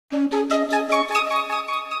But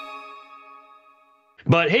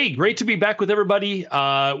hey, great to be back with everybody.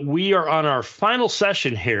 We are on our final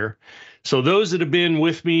session here. So those that have been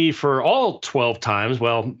with me for all 12 times,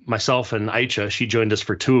 well, myself and Aicha, she joined us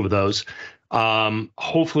for 2 of those.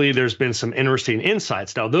 Hopefully there's been some interesting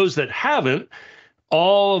insights. Now, those that haven't,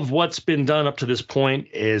 all of what's been done up to this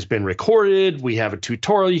point has been recorded. We have a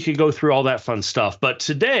tutorial you can go through, all that fun stuff. But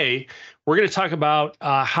today, we're going to talk about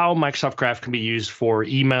how Microsoft Graph can be used for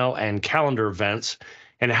email and calendar events,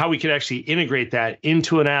 and how we could actually integrate that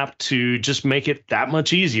into an app to just make it that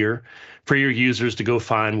much easier for your users to go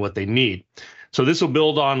find what they need. So this will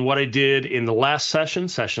build on what I did in the last session,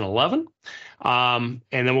 session 11, and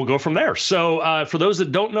then we'll go from there. So for those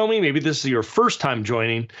that don't know me, maybe this is your first time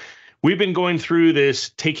joining, we've been going through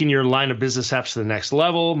this, taking your line of business apps to the next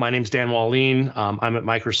level. My name's Dan Wahlin. I'm at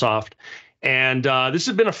Microsoft. And this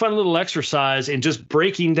has been a fun little exercise in just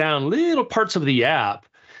breaking down little parts of the app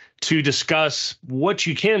to discuss what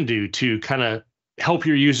you can do to kind of help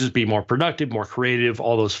your users be more productive, more creative,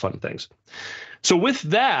 all those fun things. So with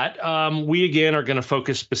that, we again are going to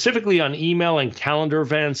focus specifically on email and calendar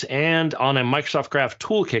events and on a Microsoft Graph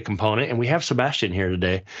Toolkit component. And we have Sebastian here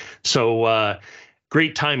today. So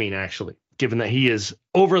great timing, actually, given that he is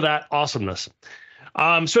over that awesomeness.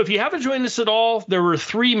 So if you haven't joined us at all, there were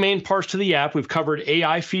 3 main parts to the app. We've covered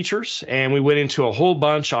AI features, and we went into a whole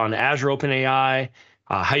bunch on Azure OpenAI,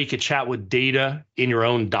 how you could chat with data in your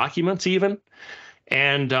own documents even,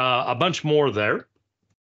 and a bunch more there.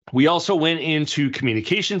 We also went into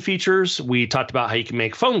communication features. We talked about how you can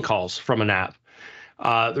make phone calls from an app.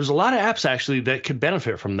 There's a lot of apps actually that could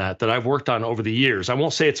benefit from that I've worked on over the years. I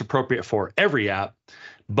won't say it's appropriate for every app,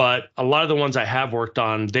 but a lot of the ones I have worked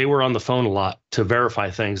on, they were on the phone a lot to verify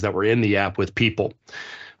things that were in the app with people.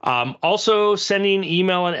 Also sending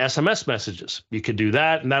email and SMS messages. You could do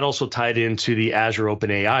that, and that also tied into the Azure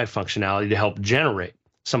OpenAI functionality to help generate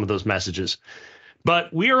some of those messages.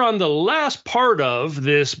 But we are on the last part of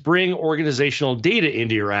this bring organizational data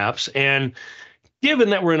into your apps, and given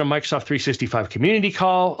that we're in a Microsoft 365 community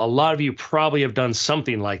call, a lot of you probably have done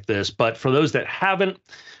something like this, but for those that haven't,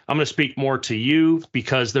 I'm going to speak more to you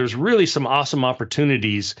because there's really some awesome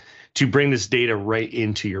opportunities to bring this data right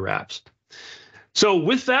into your apps. So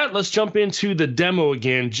with that, let's jump into the demo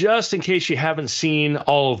again, just in case you haven't seen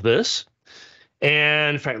all of this.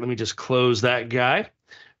 And in fact, let me just close that guy.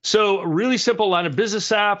 So a really simple line of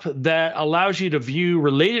business app that allows you to view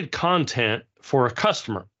related content for a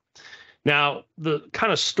customer. Now, the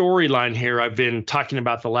kind of storyline here I've been talking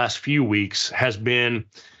about the last few weeks has been,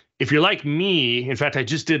 if you're like me, in fact, I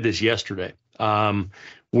just did this yesterday.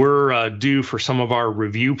 We're due for some of our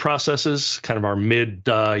review processes, kind of our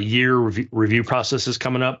mid-year review processes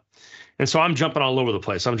coming up. And so I'm jumping all over the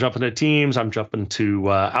place. I'm jumping to Teams, I'm jumping to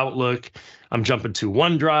Outlook, I'm jumping to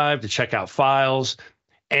OneDrive to check out files.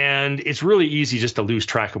 And it's really easy just to lose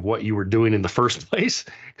track of what you were doing in the first place.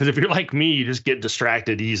 Because if you're like me, you just get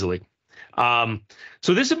distracted easily.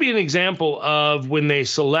 So this would be an example of when they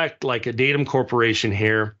select like a Datum Corporation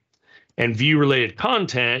here and view related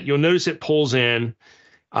content, you'll notice it pulls in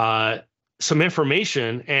some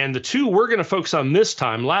information. And the 2 we're going to focus on this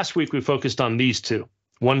time, last week we focused on these 2,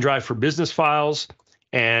 OneDrive for business files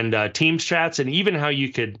and Teams chats, and even how you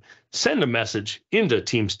could send a message into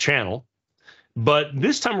Teams channel. But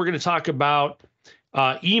this time we're going to talk about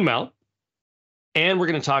email, and we're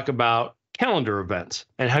going to talk about calendar events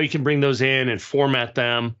and how you can bring those in and format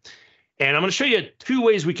them. And I'm going to show you 2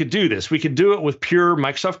 ways we could do this. We could do it with pure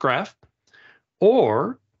Microsoft Graph,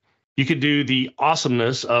 or you could do the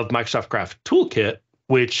awesomeness of Microsoft Graph Toolkit,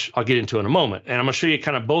 which I'll get into in a moment. And I'm going to show you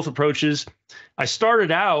kind of both approaches. I started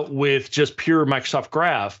out with just pure Microsoft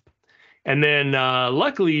Graph. And then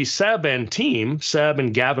luckily, Seb and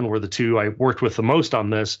Gavin were the 2 I worked with the most on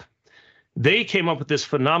this. They came up with this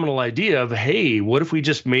phenomenal idea of, hey, what if we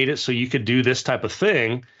just made it so you could do this type of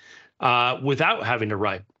thing without having to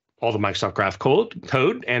write all the Microsoft Graph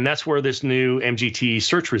code. And that's where this new MGT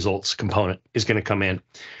search results component is going to come in.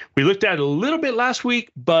 We looked at it a little bit last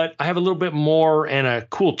week, but I have a little bit more and a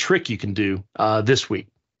cool trick you can do this week.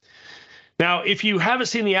 Now, if you haven't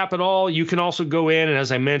seen the app at all, you can also go in, and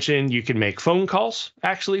as I mentioned, you can make phone calls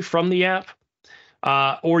actually from the app,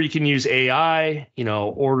 or you can use AI,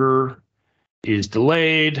 order is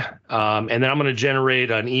delayed, and then I'm going to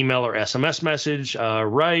generate an email or SMS message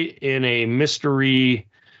right in a mystery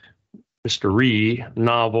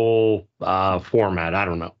novel format. I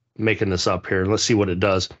don't know, making this up here. Let's see what it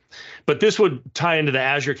does. But this would tie into the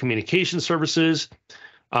Azure Communication Services.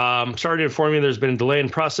 Sorry to inform you there's been a delay in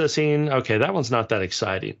processing. Okay, that one's not that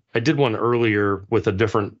exciting. I did one earlier with a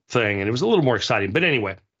different thing, and it was a little more exciting. But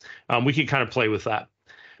anyway, we could kind of play with that.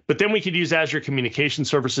 But then we could use Azure Communication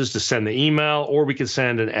Services to send the email, or we could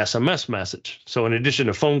send an SMS message. So in addition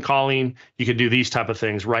to phone calling, you could do these type of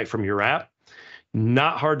things right from your app.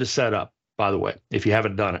 Not hard to set up, by the way, if you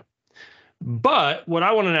haven't done it. But what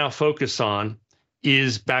I want to now focus on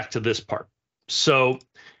is back to this part. So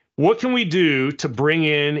what can we do to bring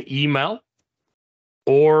in email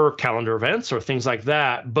or calendar events or things like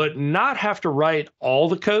that, but not have to write all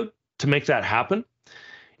the code to make that happen?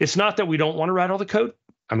 It's not that we don't want to write all the code.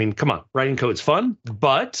 I mean, come on, writing code's fun,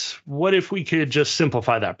 but what if we could just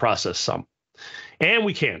simplify that process some? And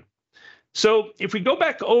we can. So if we go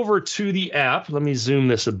back over to the app, let me zoom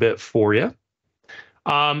this a bit for you.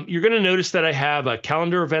 You're going to notice that I have a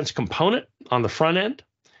calendar events component on the front end,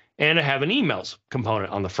 and I have an emails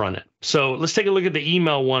component on the front end. So let's take a look at the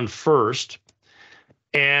email one first.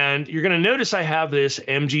 And you're going to notice I have this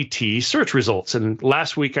MGT search results. And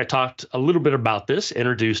last week I talked a little bit about this,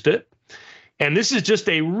 introduced it. And this is just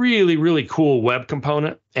a really, really cool web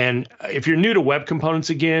component. And if you're new to web components,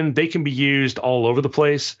 again, they can be used all over the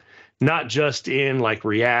place, not just in like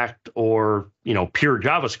React or, pure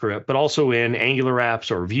JavaScript, but also in Angular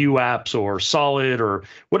apps or Vue apps or Solid or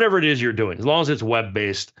whatever it is you're doing. As long as it's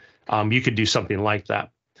web-based, you could do something like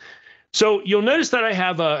that. So you'll notice that I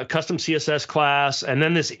have a custom CSS class and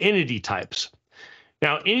then this entity types.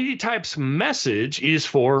 Now, entity types message is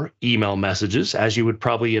for email messages, as you would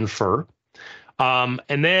probably infer.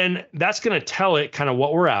 And then that's going to tell it kind of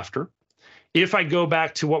what we're after. If I go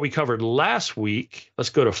back to what we covered last week, let's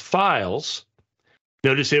go to files.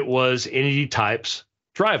 Notice it was entity types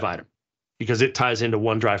drive item because it ties into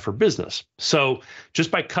OneDrive for Business. So just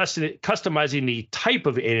by customizing the type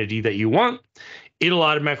of entity that you want, it'll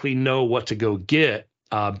automatically know what to go get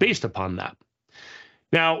based upon that.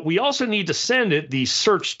 Now, we also need to send it the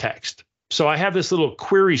search text. So I have this little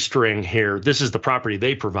query string here. This is the property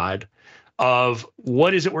they provide of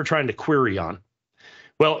what is it we're trying to query on.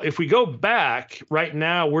 Well, if we go back, right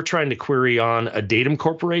now we're trying to query on a datum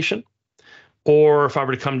corporation, or if I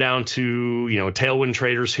were to come down to, Tailwind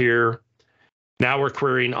Traders here, now we're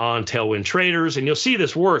querying on Tailwind Traders, and you'll see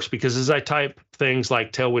this works because as I type things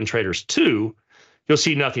like Tailwind Traders 2, you'll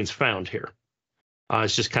see nothing's found here.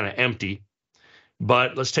 It's just kind of empty.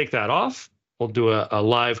 But let's take that off. We'll do a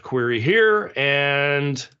live query here,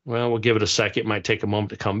 and well, we'll give it a second. It might take a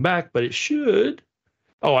moment to come back, but it should.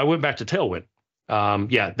 Oh, I went back to Tailwind.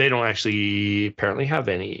 Yeah, they don't actually apparently have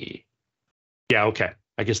any. Yeah, okay.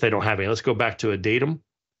 I guess they don't have any. Let's go back to a datum.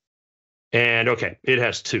 And okay, it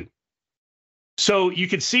has 2. So you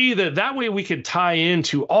can see that way we could tie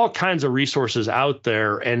into all kinds of resources out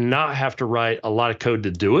there and not have to write a lot of code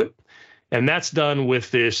to do it. And that's done with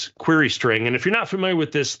this query string. And if you're not familiar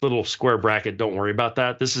with this little square bracket, don't worry about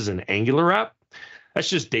that. This is an Angular app. That's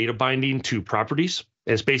just data binding to properties.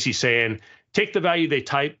 And it's basically saying, take the value they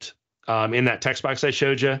typed in that text box I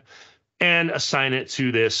showed you and assign it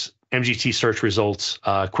to this MGT search results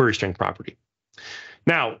query string property.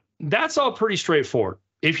 Now, that's all pretty straightforward.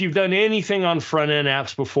 If you've done anything on front-end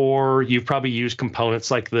apps before, you've probably used components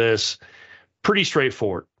like this. Pretty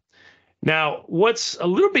straightforward. Now, what's a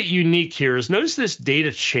little bit unique here is notice this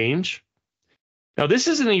data change. Now, this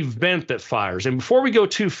is an event that fires. And before we go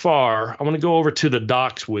too far, I want to go over to the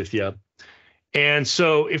docs with you. And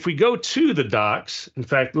so if we go to the docs, in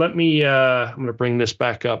fact, I'm going to bring this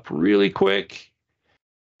back up really quick.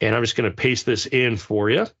 And I'm just going to paste this in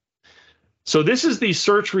for you. So this is the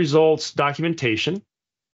search results documentation.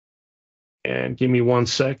 And give me 1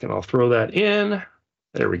 second, I'll throw that in.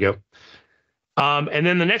 There we go. And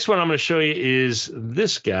then the next one I'm going to show you is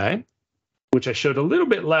this guy, which I showed a little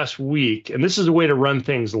bit last week. And this is a way to run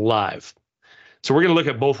things live. So we're going to look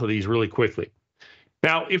at both of these really quickly.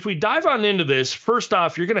 Now, if we dive on into this, first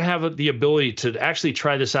off, you're going to have the ability to actually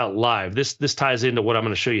try this out live. This ties into what I'm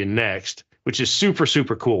going to show you next, which is super,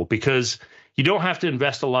 super cool because you don't have to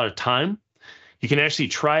invest a lot of time. You can actually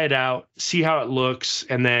try it out, see how it looks,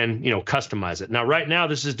 and then, customize it. Now, right now,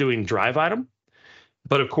 this is doing drive item,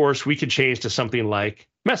 but of course, we could change to something like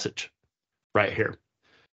message right here.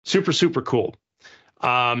 Super, super cool.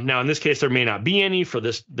 Now, in this case, there may not be any for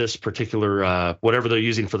this particular, whatever they're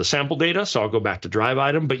using for the sample data. So I'll go back to drive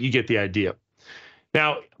item, but you get the idea.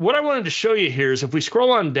 Now, what I wanted to show you here is if we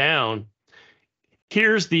scroll on down,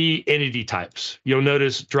 here's the entity types. You'll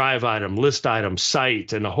notice drive item, list item,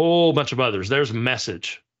 site, and a whole bunch of others. There's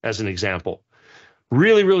message as an example.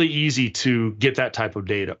 Really, really easy to get that type of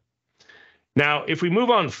data. Now, if we move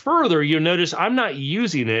on further, you'll notice I'm not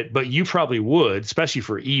using it, but you probably would, especially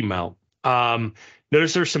for email.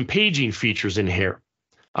 Notice there's some paging features in here.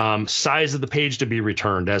 Size of the page to be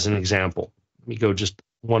returned as an example. Let me go just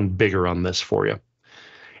one bigger on this for you.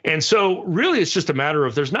 And so really it's just a matter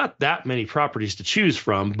of there's not that many properties to choose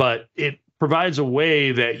from, but it provides a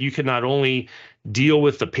way that you can not only deal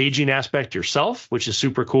with the paging aspect yourself, which is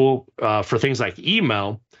super cool for things like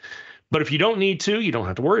email, but if you don't need to, you don't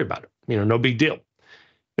have to worry about it. No big deal.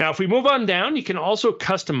 Now, if we move on down, you can also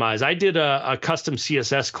customize. I did a custom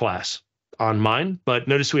CSS class on mine, but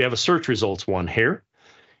notice we have a search results one here,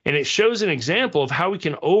 and it shows an example of how we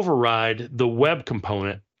can override the web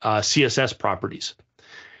component CSS properties.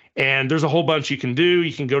 And there's a whole bunch you can do.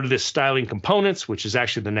 You can go to this styling components, which is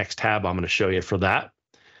actually the next tab I'm going to show you for that.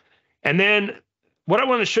 And then what I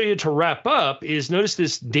want to show you to wrap up is notice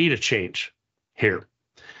this data change here.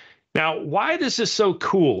 Now, why this is so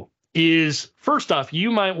cool is, first off,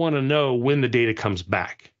 you might want to know when the data comes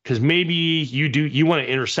back, because maybe you want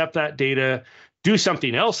to intercept that data, do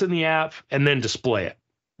something else in the app, and then display it,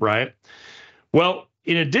 right? Well,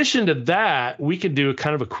 in addition to that, we can do a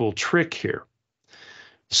kind of a cool trick here.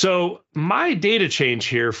 So my data change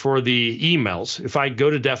here for the emails, if I go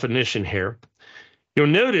to definition here, you'll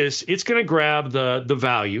notice it's going to grab the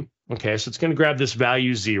value. Okay, so it's going to grab this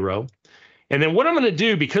value 0. And then what I'm going to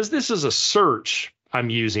do, because this is a search I'm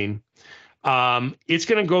using, it's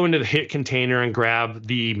going to go into the hit container and grab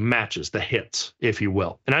the matches, the hits, if you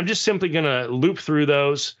will. And I'm just simply going to loop through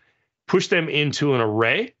those, push them into an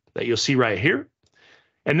array that you'll see right here.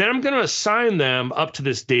 And then I'm going to assign them up to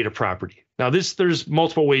this data property. Now, there's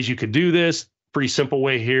multiple ways you could do this. Pretty simple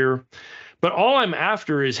way here. But all I'm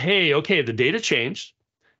after is, hey, okay, the data changed.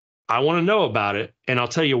 I want to know about it, and I'll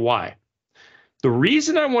tell you why. The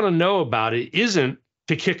reason I want to know about it isn't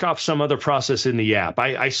to kick off some other process in the app.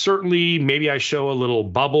 I certainly, maybe I show a little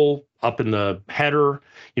bubble up in the header,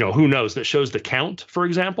 who knows, that shows the count, for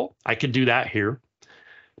example. I could do that here.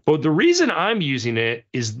 But the reason I'm using it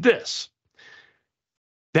is this.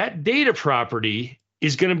 That data property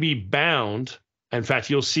is going to be bound. In fact,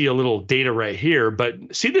 you'll see a little data right here,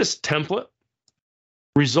 but see this template?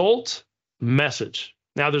 Result, message.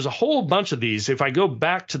 Now, there's a whole bunch of these. If I go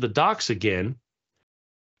back to the docs again,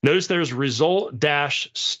 notice there's result dash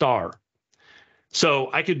star. So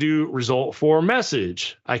I could do result for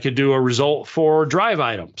message. I could do a result for drive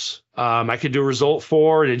items. I could do a result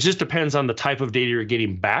for, and it just depends on the type of data you're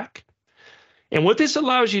getting back. And what this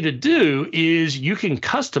allows you to do is you can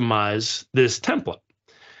customize this template.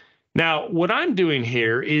 Now, what I'm doing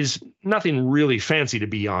here is nothing really fancy, to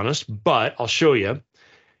be honest, but I'll show you.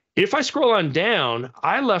 If I scroll on down,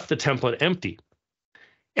 I left the template empty.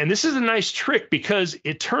 And this is a nice trick because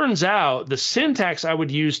it turns out the syntax I would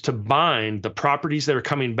use to bind the properties that are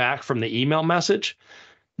coming back from the email message,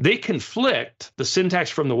 they conflict, the syntax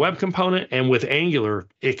from the web component, and with Angular,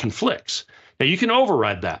 it conflicts. Now, you can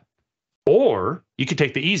override that, or you can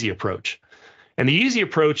take the easy approach. And the easy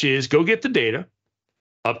approach is go get the data,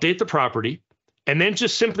 update the property, and then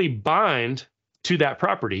just simply bind to that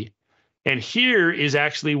property. And here is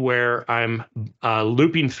actually where I'm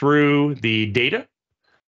looping through the data.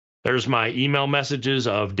 There's my email messages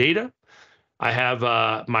of data. I have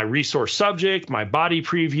my resource subject, my body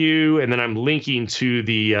preview, and then I'm linking to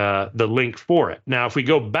the link for it. Now, if we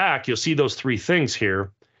go back, you'll see those three things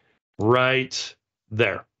here right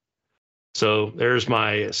there. So there's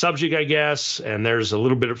my subject, I guess, and there's a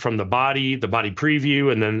little bit from the body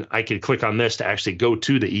preview, and then I could click on this to actually go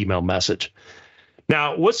to the email message.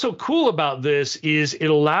 Now, what's so cool about this is it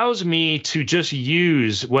allows me to just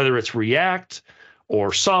use, whether it's React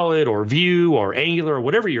or Solid or Vue or Angular or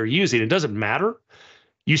whatever you're using, it doesn't matter.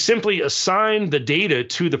 You simply assign the data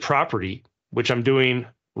to the property, which I'm doing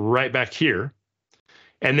right back here.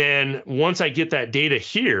 And then once I get that data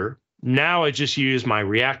here, now I just use my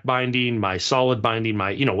React binding, my Solid binding,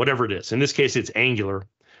 my, whatever it is. In this case, it's Angular.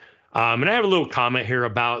 And I have a little comment here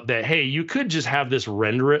about that, hey, you could just have this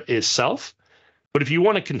render it itself, but if you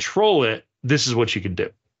want to control it, this is what you could do.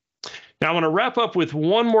 Now, I want to wrap up with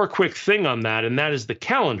one more quick thing on that, and that is the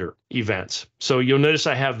calendar events. So you'll notice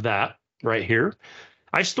I have that right here.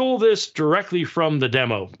 I stole this directly from the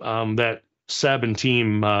demo that Seb and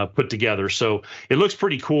team put together. So it looks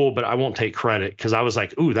pretty cool, but I won't take credit because I was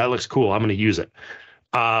like, ooh, that looks cool. I'm going to use it.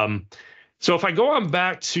 So if I go on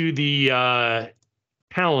back to the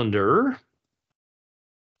calendar,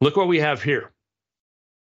 look what we have here.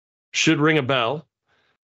 Should ring a bell.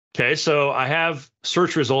 Okay, so I have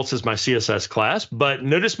search results as my CSS class, but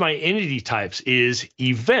notice my entity types is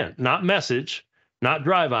event, not message, not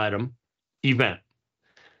drive item, event.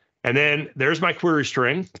 And then there's my query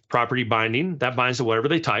string, property binding. That binds to whatever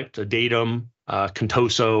they typed, a datum,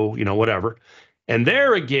 contoso, whatever. And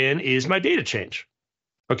there again is my data change.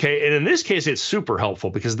 Okay, and in this case, it's super helpful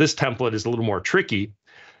because this template is a little more tricky.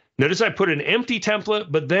 Notice I put an empty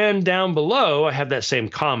template, but then down below, I have that same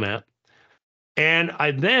comment. And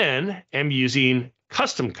I then am using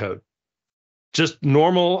custom code. Just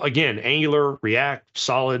normal, again, Angular, React,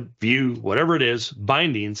 Solid, Vue, whatever it is,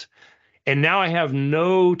 bindings. And now I have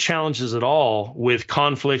no challenges at all with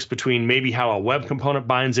conflicts between maybe how a web component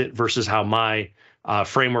binds it versus how my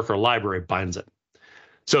framework or library binds it.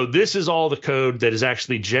 So this is all the code that is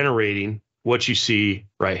actually generating what you see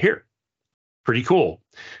right here. Pretty cool.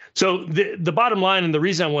 So the bottom line, and the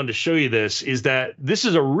reason I wanted to show you this, is that this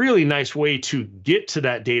is a really nice way to get to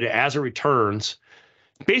that data as it returns.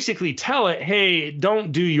 Basically tell it, hey,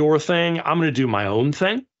 don't do your thing. I'm going to do my own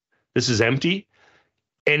thing. This is empty.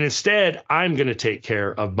 And instead, I'm going to take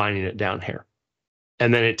care of binding it down here.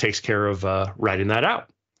 And then it takes care of writing that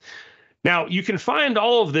out. Now, you can find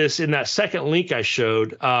all of this in that second link I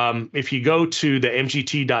showed. If you go to the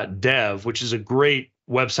mgt.dev, which is a great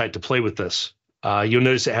website to play with this, you'll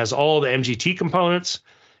notice it has all the MGT components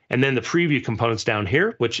and then the preview components down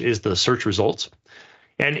here, which is the search results.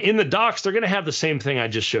 And in the docs, they're going to have the same thing I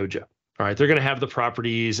just showed you. All right, they're going to have the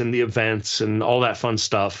properties and the events and all that fun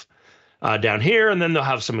stuff down here. And then they'll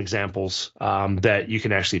have some examples that you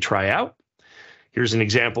can actually try out. Here's an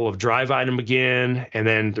example of drive item again. And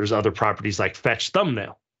then there's other properties like fetch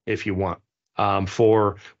thumbnail if you want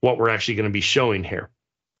for what we're actually going to be showing here.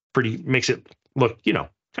 Makes it look,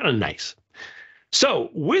 kind of nice.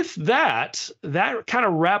 So with that kind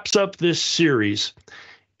of wraps up this series.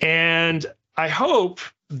 And I hope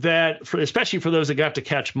that, especially for those that got to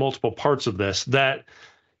catch multiple parts of this, that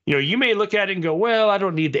you may look at it and go, well, I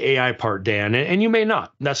don't need the AI part, Dan, and you may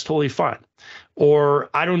not. That's totally fine. Or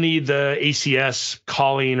I don't need the ACS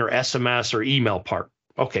calling or SMS or email part.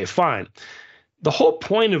 Okay, fine. The whole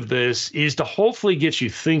point of this is to hopefully get you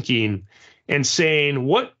thinking and saying,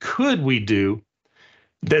 what could we do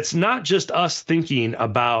that's not just us thinking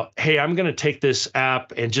about, hey, I'm going to take this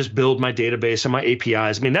app and just build my database and my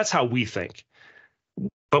APIs. I mean, that's how we think.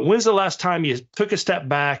 But when's the last time you took a step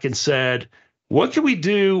back and said, what can we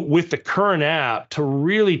do with the current app to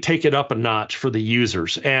really take it up a notch for the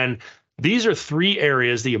users? And these are 3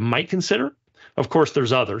 areas that you might consider. Of course,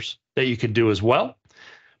 there's others that you can do as well.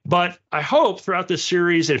 But I hope throughout this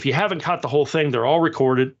series, and if you haven't caught the whole thing, they're all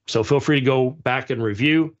recorded. So feel free to go back and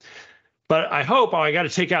review. But I hope, I got to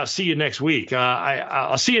take out, see you next week.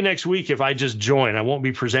 I'll see you next week if I just join. I won't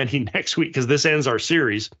be presenting next week because this ends our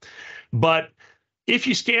series. But if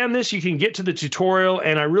you scan this, you can get to the tutorial,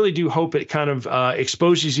 and I really do hope it kind of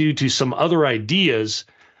exposes you to some other ideas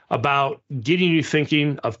about getting you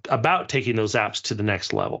thinking about taking those apps to the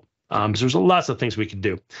next level. So there's lots of things we can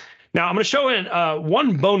do. Now, I'm going to show in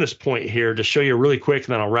one bonus point here to show you really quick,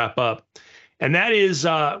 and then I'll wrap up. And that is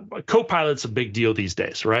Copilot's a big deal these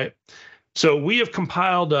days, right? So we have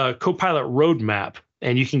compiled a Copilot roadmap,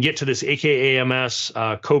 and you can get to this AKAMS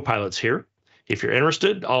Copilots here. If you're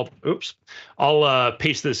interested, I'll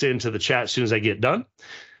paste this into the chat as soon as I get done.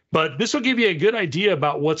 But this will give you a good idea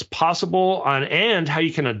about what's possible and how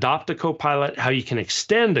you can adopt a Copilot, how you can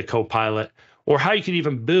extend a Copilot, or how you can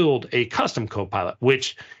even build a custom Copilot,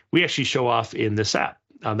 which we actually show off in this app.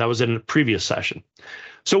 That was in a previous session.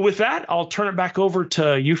 So with that, I'll turn it back over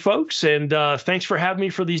to you folks. And thanks for having me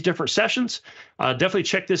for these different sessions. Definitely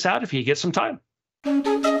check this out if you get some time.